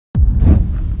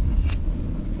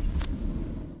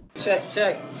Check,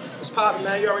 check. It's poppin',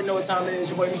 man. You already know what time it is.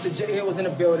 Your boy Mr. J here was in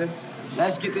the building.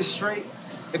 Let's get this straight.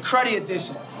 The Cruddy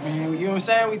edition. Man, you know what I'm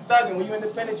saying? We thuggin'. When you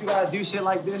independent, you gotta do shit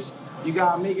like this. You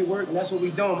gotta make it work, and that's what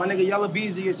we doing. My nigga Yella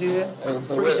Beezy is here.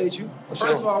 Appreciate you.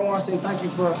 First of all, I wanna say thank you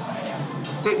for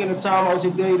taking the time out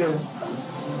your day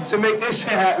to make this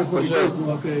shit happen for you. First of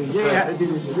all, cause you ain't had to do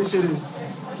this shit. This shit is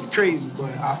it's crazy,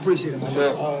 but I appreciate it, man.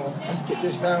 Let's get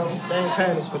this down. They ain't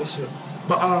paying us for this shit.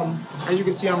 But as you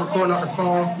can see, I'm recording on the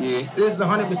phone. Yeah. This is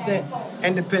 100%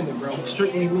 independent, bro.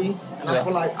 Strictly me. And I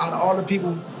feel like out of all the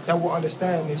people that will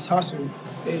understand this hustle,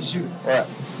 is you. Right.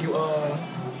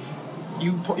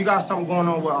 You got something going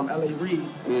on with LA Reid.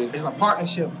 It's a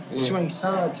partnership. You ain't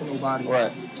signed to nobody.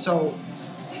 Right. So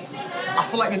I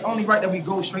feel like it's only right that we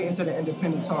go straight into the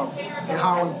independent talk and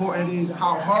how important it is and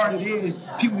how hard it is.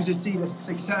 People just see the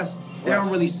success. They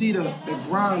don't really see the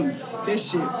grind,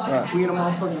 this shit. We in a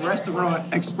motherfucking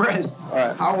restaurant express.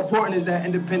 How important is that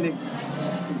independent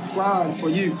grind for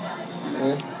you?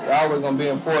 It's always gonna be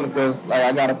important because like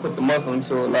I gotta put the muscle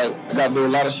into it. Like I gotta do a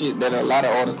lot of shit that a lot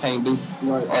of artists can't do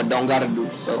or don't gotta do.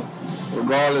 So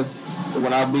regardless,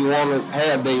 when I be wanting to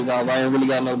have days off, I ain't really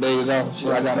got no days off.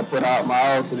 Shit, I gotta put out my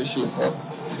all to the shit. So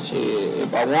shit,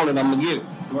 if I want it, I'm gonna get it.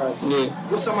 Right. Yeah.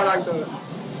 What's some of like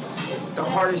the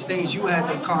hardest things you had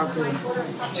to conquer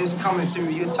just coming through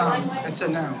your time until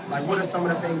now? Like, what are some of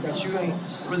the things that you ain't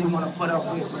really want to put up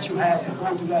with, but you had to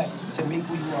go through that to make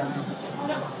who you are now?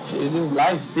 Shit, just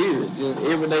life, period. Just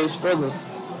everyday struggles.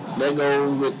 That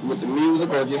goes with the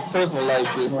music or just personal life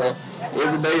shit. So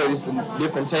every day it's a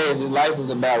different task. Just life is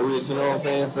about rich, you know what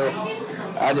I'm saying? So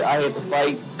I had to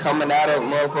fight coming out of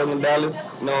motherfucking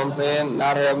Dallas, you know what I'm saying?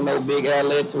 Not having no big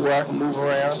outlet to where I can move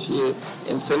around, shit.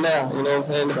 Until now, you know what I'm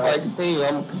saying? The fight continue,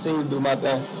 I'm gonna continue to do my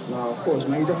thing. No, of course,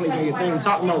 man. You definitely do your thing.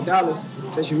 Talking about Dallas,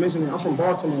 since you mentioned it, I'm from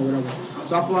Baltimore or whatever.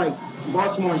 So I feel like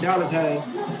Baltimore and Dallas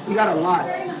we got a lot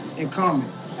in common,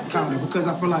 kind of, because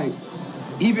I feel like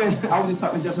even, I was just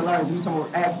talking to Justin Lyons, we talking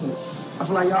about accents. I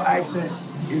feel like y'all accent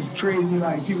is crazy,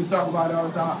 like people talk about it all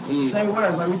the time. Same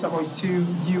words, like we talk about you,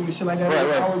 and shit like that.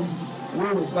 It's always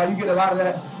weird. So like you get a lot of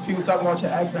that, people talking about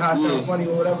your accent, how it sounds funny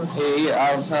or whatever. Yeah,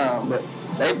 all the time. But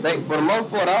they for the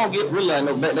most part, I don't get really like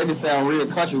no, they just sound real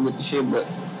country with the shit, but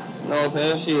you know what I'm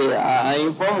saying? Shit, I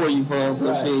ain't from where you from,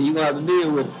 so shit, you gonna have to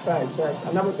deal with it. Facts.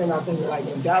 Another thing I think, like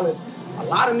in Dallas, a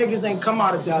lot of niggas ain't come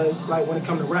out of Dallas, like when it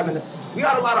comes to rapping. We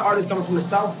got a lot of artists coming from the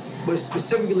South, but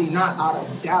specifically not out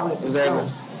of Dallas itself.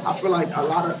 I feel like a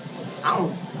lot of,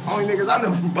 only niggas I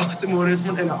know from Baltimore, and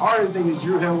the artist thing is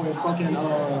Drew Hill and fucking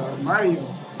Mario.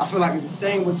 I feel like it's the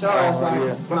same with y'all. It's like,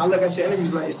 when I look at your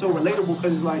interviews, like, it's so relatable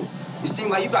because it's like, it seems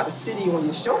like you got the city on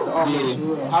your shoulder almost.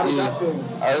 How does that feel?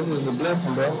 This is a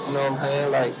blessing, bro. You know what I'm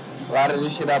saying? Like, a lot of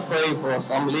this shit I prayed for,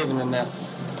 so I'm living in that.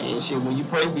 And shit, when you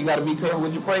pray for, you gotta be careful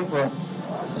what you pray for.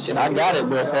 Shit, I got it,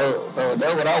 but so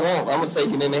that's what I want. I'm gonna take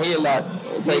it in the headlock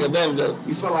and take advantage of it.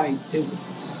 You feel like is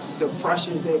the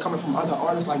pressures that coming from other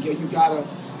artists, like, yo, you gotta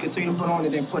continue to put on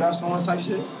and then put us on type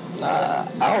shit? Nah,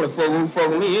 I only fuck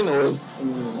with me anyway.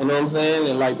 You know what I'm saying?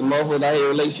 And like the motherfuckers I had a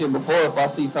relationship before, if I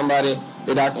see somebody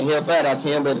that I can help out, I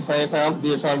can, but at the same time, I'm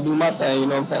still trying to do my thing, you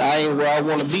know what I'm saying? I ain't where I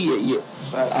want to be at yet.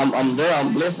 I'm there,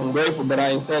 I'm blessed, I'm grateful, but I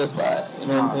ain't satisfied, you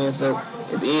know what I'm saying? So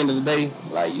at the end of the day,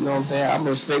 like, you know what I'm saying, I'm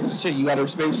respecting the chick. You gotta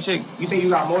respect the chick. You think you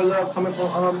got more love coming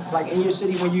from, like, in your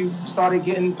city when you started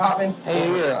getting popping?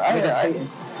 Hey,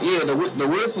 yeah, the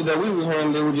whispers that we was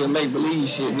hearing, they would just make believe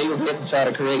shit. Niggas had to try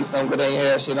to create something, but they ain't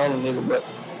have shit on them, nigga. But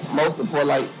most of the part,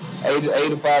 like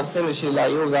 85% of shit,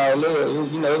 like, it was all love. It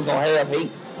was, you know, it's gonna have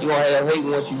hate. You gonna have hate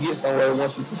once you get somewhere,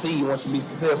 once you succeed, once you be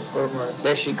successful. So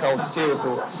that shit comes to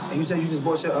territory. And you said you just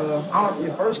bought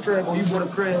your first crib, or you bought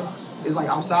a crib. It's like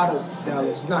outside of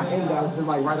Dallas. It's not in Dallas, it's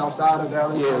like right outside of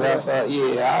Dallas. Yeah, that's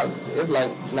it's like,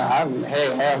 I haven't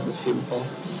had half the shit before.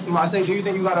 I say, do you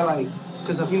think you gotta like,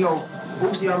 because if you know,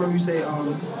 Boosie, I remember you say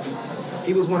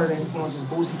he was one of the influences,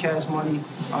 Boosie, Cash Money,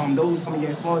 those were some of your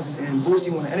influences, and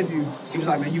Boosie, when I interviewed, he was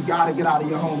like, man, you gotta get out of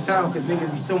your hometown, because niggas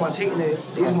be so much hating it,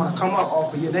 they just wanna come up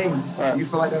off of your name. Right. You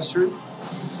feel like that's true?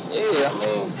 Yeah, I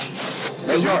mean,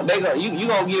 you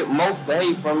gonna get most of the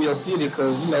hate from your city,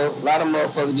 because, you know, a lot of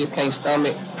motherfuckers just can't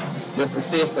stomach the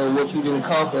success of what you didn't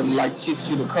conquer, like the shit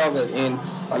that you done conquered, and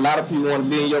a lot of people want to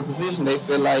be in your position. They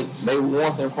feel like they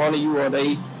once in front of you, or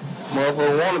they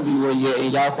motherfucker want to be where you're at,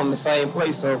 and y'all from the same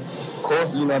place, so of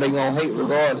course, you know, they gonna hate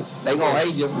regardless. They gonna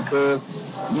hate just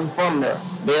because you from there.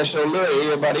 They'll show love to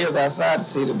everybody else outside the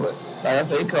city, but like I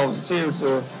said, it comes to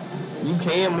territory. You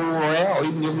can move around, or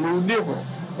you can just move different,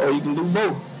 or you can do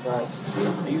both. Right.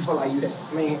 And you feel like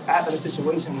after the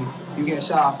situation, you get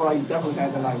shot, I feel like you definitely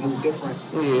had to like move different,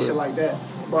 shit like that.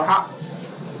 But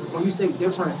when you say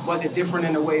different, was it different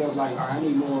in the way of like, all right, I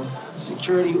need more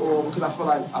security, or because I feel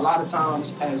like a lot of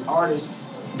times as artists,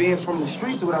 being from the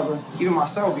streets or whatever, even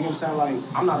myself, you know what I'm saying? Like,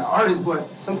 I'm not an artist, but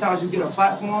sometimes you get a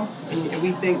platform and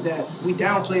we think that we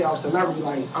downplay our celebrity.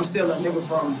 Like, I'm still a nigga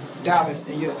from Dallas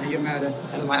and you're mad at,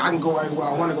 and it's like, I can go everywhere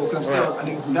I want to go because I'm still a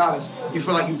nigga from Dallas. You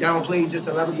feel like you downplayed your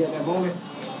celebrity at that moment?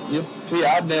 Just,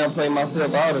 yeah, I downplay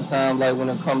myself all the time, like when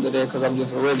it comes to that, because I'm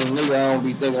just a regular nigga. I don't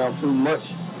be thinking I'm too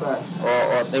much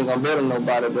or think I'm better than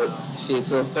nobody, but shit,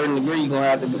 to a certain degree, you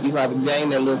have to gain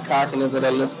that little cockiness or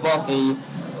that little spark in you.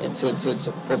 And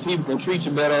for people can treat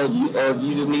you better, or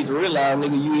you just need to realize,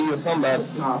 nigga, you is somebody.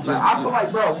 Nah, I feel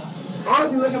like, bro,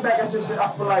 honestly, looking back at your shit, I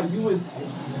feel like you was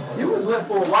lit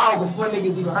for a while before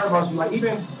niggas even heard about you. Like,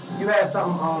 even you had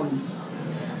something,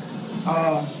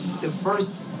 the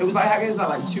first, it was like, I guess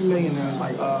like 2 million now. It's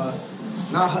like,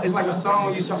 it's like a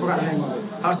song I forgot the name of it.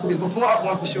 It's before Up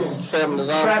One for sure. Trap and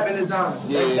Design. Trap and Design.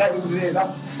 Yeah. That's exactly what it is.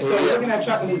 So looking at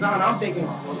Trap and Design, I'm thinking,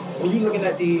 when you looking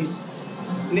at these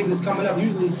niggas coming up,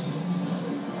 usually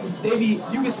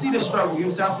you can see the struggle. You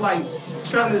know what I'm saying? I feel like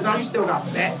Trap and Design, you still got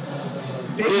that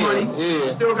big money. Yeah. You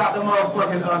still got the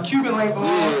motherfucking Cuban link on.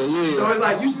 Yeah. So it's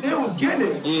like you still was getting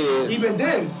it. Yeah. Even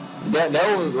then.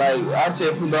 That was like, I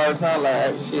tell people all the time,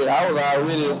 like, shit, I was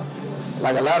already,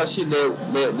 like, a lot of shit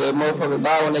that motherfuckers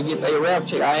buy when they get their rap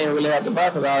check, I ain't really have to buy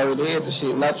because I already had the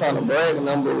shit. Not trying to brag and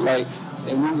them, but like,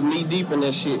 and we was knee deep in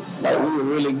this shit. Like, we were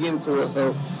really getting to it.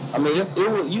 So, I mean,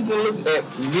 you can look at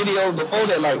videos before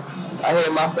that, like, I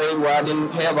had my stage where I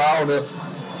didn't have all the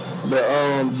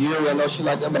jewelry or no shit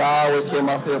like that, but I always kept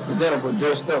myself presentable,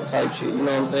 dressed up type shit, you know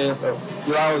what I'm saying? So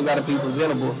you always gotta be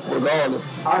presentable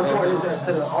regardless. How important is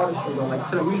that to the artistry though, like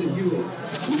to the music you make?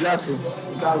 You got to.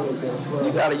 You gotta look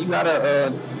there. You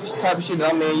gotta type of shit,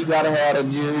 I mean, you gotta have the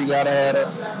jewelry, you gotta have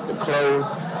the clothes.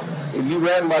 If you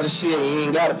rapping about the shit and you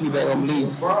ain't got it, people ain't gonna believe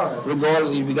it. Right.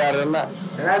 Regardless if you got it or not.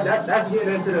 And that's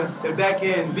getting into the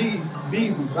Baccend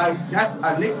Beezy. Like, that's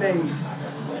a nickname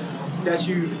that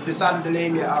you decided to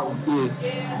name your album. Yeah.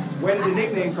 Where did the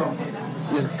nickname come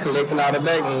from? Just collecting out the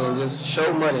back end, just show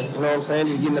money. You know what I'm saying?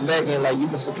 Just getting the back end, like you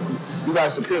gotta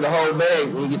secure the whole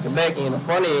bag when you get the back end. The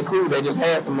front end cool, they just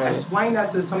have the money. Explain that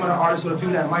to some of the artists or the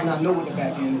people that might not know what the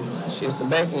back end is. Shit's the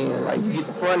back end. Like you get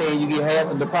the front end, you get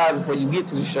half the deposit before you get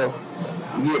to the show.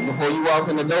 Before you walk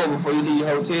in the door, before you leave your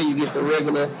hotel, you get the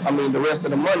rest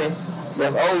of the money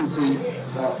that's owed to you.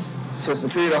 To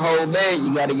secure the whole bag,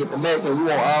 you gotta get the back end. We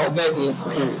want all back end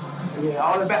secured. Yeah,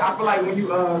 all the back. I feel like when you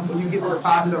get the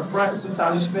deposit up front,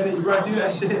 sometimes you spend it, you run through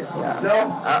that shit. No?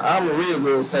 I'm a real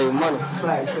good saving money.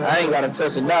 Right. I ain't gotta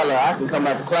touch a dollar. I can come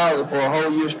out the closet for a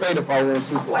whole year straight if I want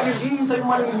to. Like it's easy to save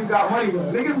money when you got money though.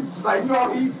 Niggas, like, you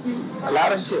know, a lot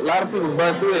of people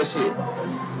burn through that shit.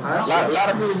 A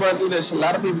lot of people burn through that shit. A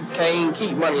lot of people can't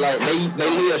keep money. Like they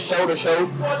live show to show,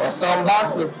 or some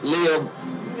boxers live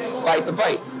fight to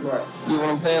fight. Right. You know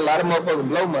what I'm saying? A lot of motherfuckers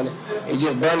blow money. They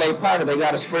just burn their pocket. They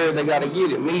gotta spread it. They gotta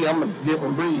get it. Me, I'm a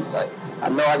different breed. Like, I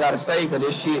know I gotta save because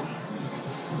this shit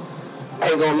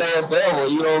ain't gonna last forever.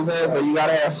 You know what I'm saying? So you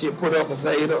gotta have shit put up and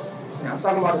save it up. Yeah, I'm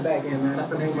talking about the back end, man. That's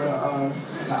the name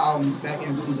of the album,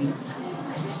 Baccend Beezy.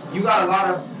 You got a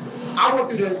lot of. I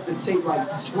went through the tape like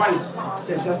twice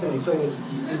since yesterday because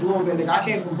just a little bit, nigga. I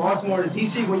came from Baltimore to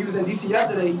DC when you was in DC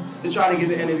yesterday to try to get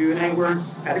the interview. It ain't work.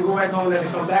 Had to go back home, had to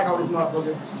come back on this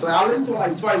motherfucker. So I listened to it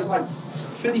like twice, like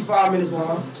 55 minutes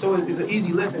long. So it's an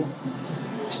easy listen.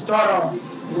 Start off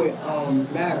with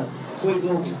Matter, Quick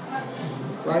Loki,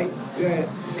 right? Yeah,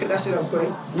 cut that shit up quick.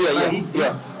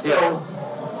 Yeah. So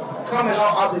coming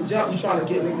out the jump, you trying to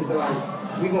get niggas to like,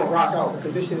 we gonna rock out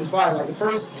because this shit is fire. Like the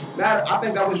first Matter, I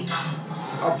think that was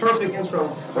a perfect intro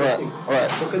for the team. Right.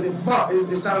 Because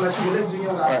it sounded like you were listening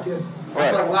to it. I feel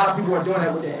like a lot of people are doing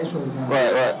that with their intros now.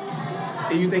 Right.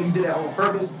 And you think you did that on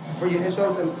purpose for your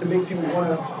intro to make people want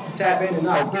to tap in and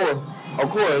not skip? Of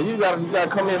course. You gotta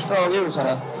come in strong every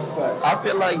time. Right. I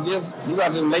feel like you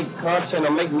gotta just make content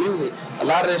or make music. A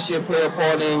lot of that shit play a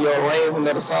part in your arrangement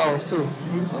of the songs too.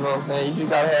 Mm-hmm. You know what I'm saying? You just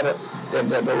gotta have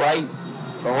the right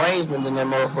arrangement in that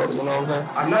motherfucker, you know what I'm saying?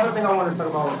 Another thing I want to talk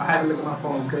about, I had to look at my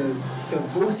phone because the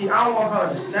Boosie, I don't want to call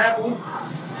it a sample,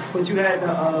 but you had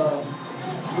the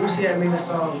Boosie had made a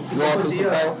song, Beat the Pussy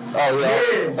Up. Oh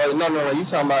yeah. Oh, no, you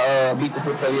talking about Beat the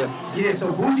Pussy Up, yeah. Yeah,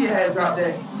 so Boosie had dropped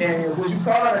that, and would you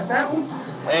call that a sample?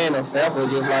 And a sample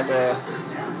just like a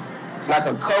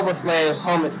cover /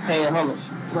 homage, paying homage.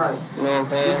 Right. You know what I'm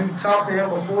saying? Did you talk to him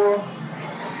before?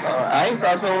 I ain't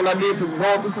talked to him when I did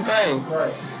going through some things.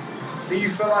 Right. Do you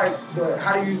feel like,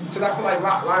 because I feel like a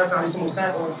lot of times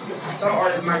some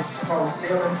artists might call it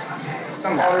stealing.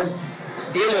 Some artists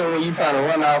Stealing when you trying to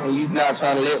run off and you not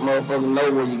trying to let motherfuckers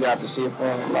know where you got the shit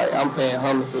from. Like, I'm paying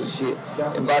homage to the shit.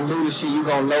 If I do the shit, you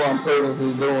gonna know I'm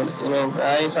purposely doing it. You know what I'm saying?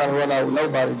 I ain't trying to run off with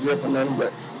nobody dripping nothing,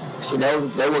 but shit,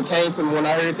 that what came to me when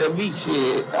I heard that beat.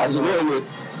 Shit, I just went with it.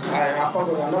 I fuck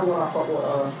with another one. I fuck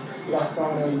with you got a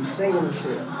song that you singing and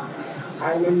shit.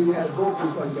 I didn't know you had a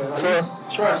vocals like that. Like,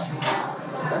 Trust.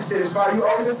 That shit is fire. You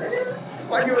always been singing? It's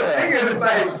like you were singing. It's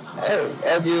like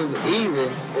that's just easy.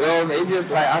 You know what I'm saying? It's just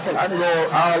like I can go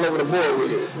all over the board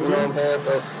with it. You know what I'm saying?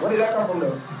 So where did that come from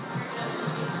though?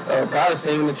 Probably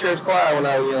singing the church choir when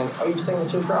I was young. Oh, you singing the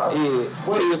church choir? Yeah,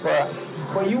 church choir.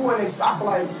 When you wouldn't expect, I feel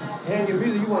like hearing your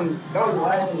music, that was the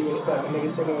last thing you expect, a nigga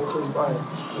singing in the church choir.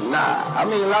 Nah, I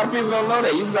mean, a lot of people don't know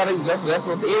that. That's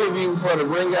what the interview for, to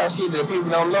bring out shit that people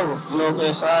don't know. You know what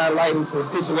I'm saying? Shine light into a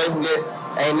situation that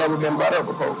ain't never been brought up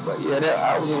before. But yeah,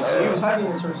 I was in. So you was heavy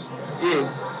in church? Yeah.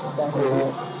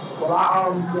 Well, I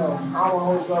don't want to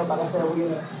hold you up. Like I said, we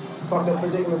in a fucked up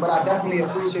predicament, but I definitely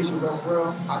appreciate you, though,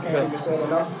 for real. I can't even say it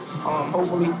enough.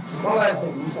 Hopefully, one last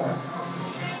thing, you said.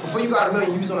 Before you got $1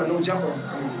 million, you was on a no jumper.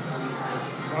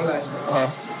 One last thing.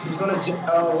 You was on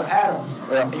a with Adam.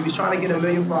 Yeah. And you was trying to get 1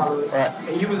 million followers. Right.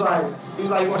 And you was like, you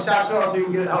want to shout you out so you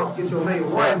can help get you 1 million.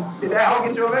 Right. Did that help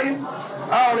get you 1 million?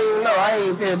 I don't even know. I ain't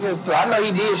even pay attention to it. I know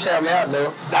he did shout me out, though.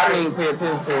 I didn't even pay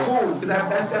attention to it. Cool,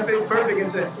 because that fits perfect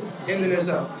into ending this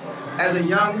up. As a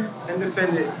young,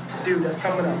 independent dude that's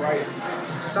coming up, right?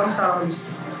 Sometimes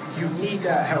you need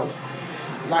that help.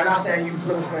 Like I'm saying, you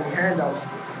looking for any handouts.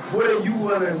 What are you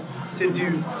willing to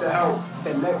do to help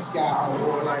the next guy out?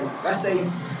 Or like, let's say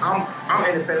I'm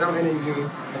independent, I'm in the game.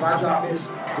 If I drop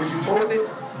this, would you post it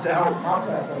to help my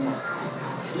platform out?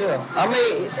 Yeah, I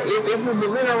mean, if it's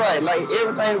presented right, like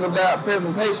everything's about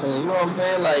presentation. You know what I'm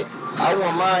saying? Like, I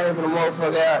want mine helping the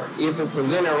motherfucker out if it's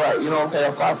presented right. You know what I'm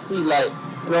saying? If I see like,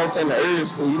 you know what I'm saying, the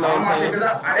urge to, you know what I'm saying?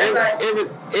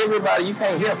 Everybody, you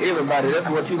can't help everybody.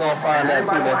 That's what you gonna find out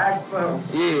too.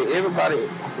 Yeah, everybody.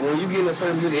 When you get in a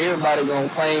certain beauty, everybody gonna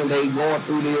claim they going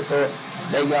through this or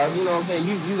they got, you know what I'm saying?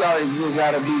 You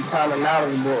gotta be kind of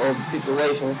knowledgeable of the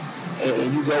situation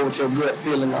and you go with your gut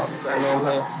feeling on it. You know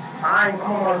what I'm saying? I'm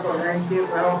a motherfucker. I ain't scared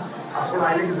for help. I feel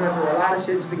like niggas went through a lot of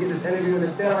shit just to get this interview, and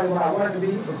it's still ain't what I wanted to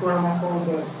be, recording on my phone,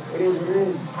 but it is what it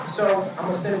is. So I'm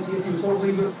gonna send it to you if you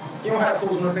totally good. You don't have to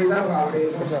post on the page. I know how it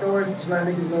is. On the story, just let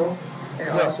niggas know,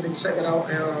 and so they can check it out.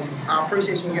 And I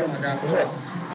appreciate you again, my guy. For sure.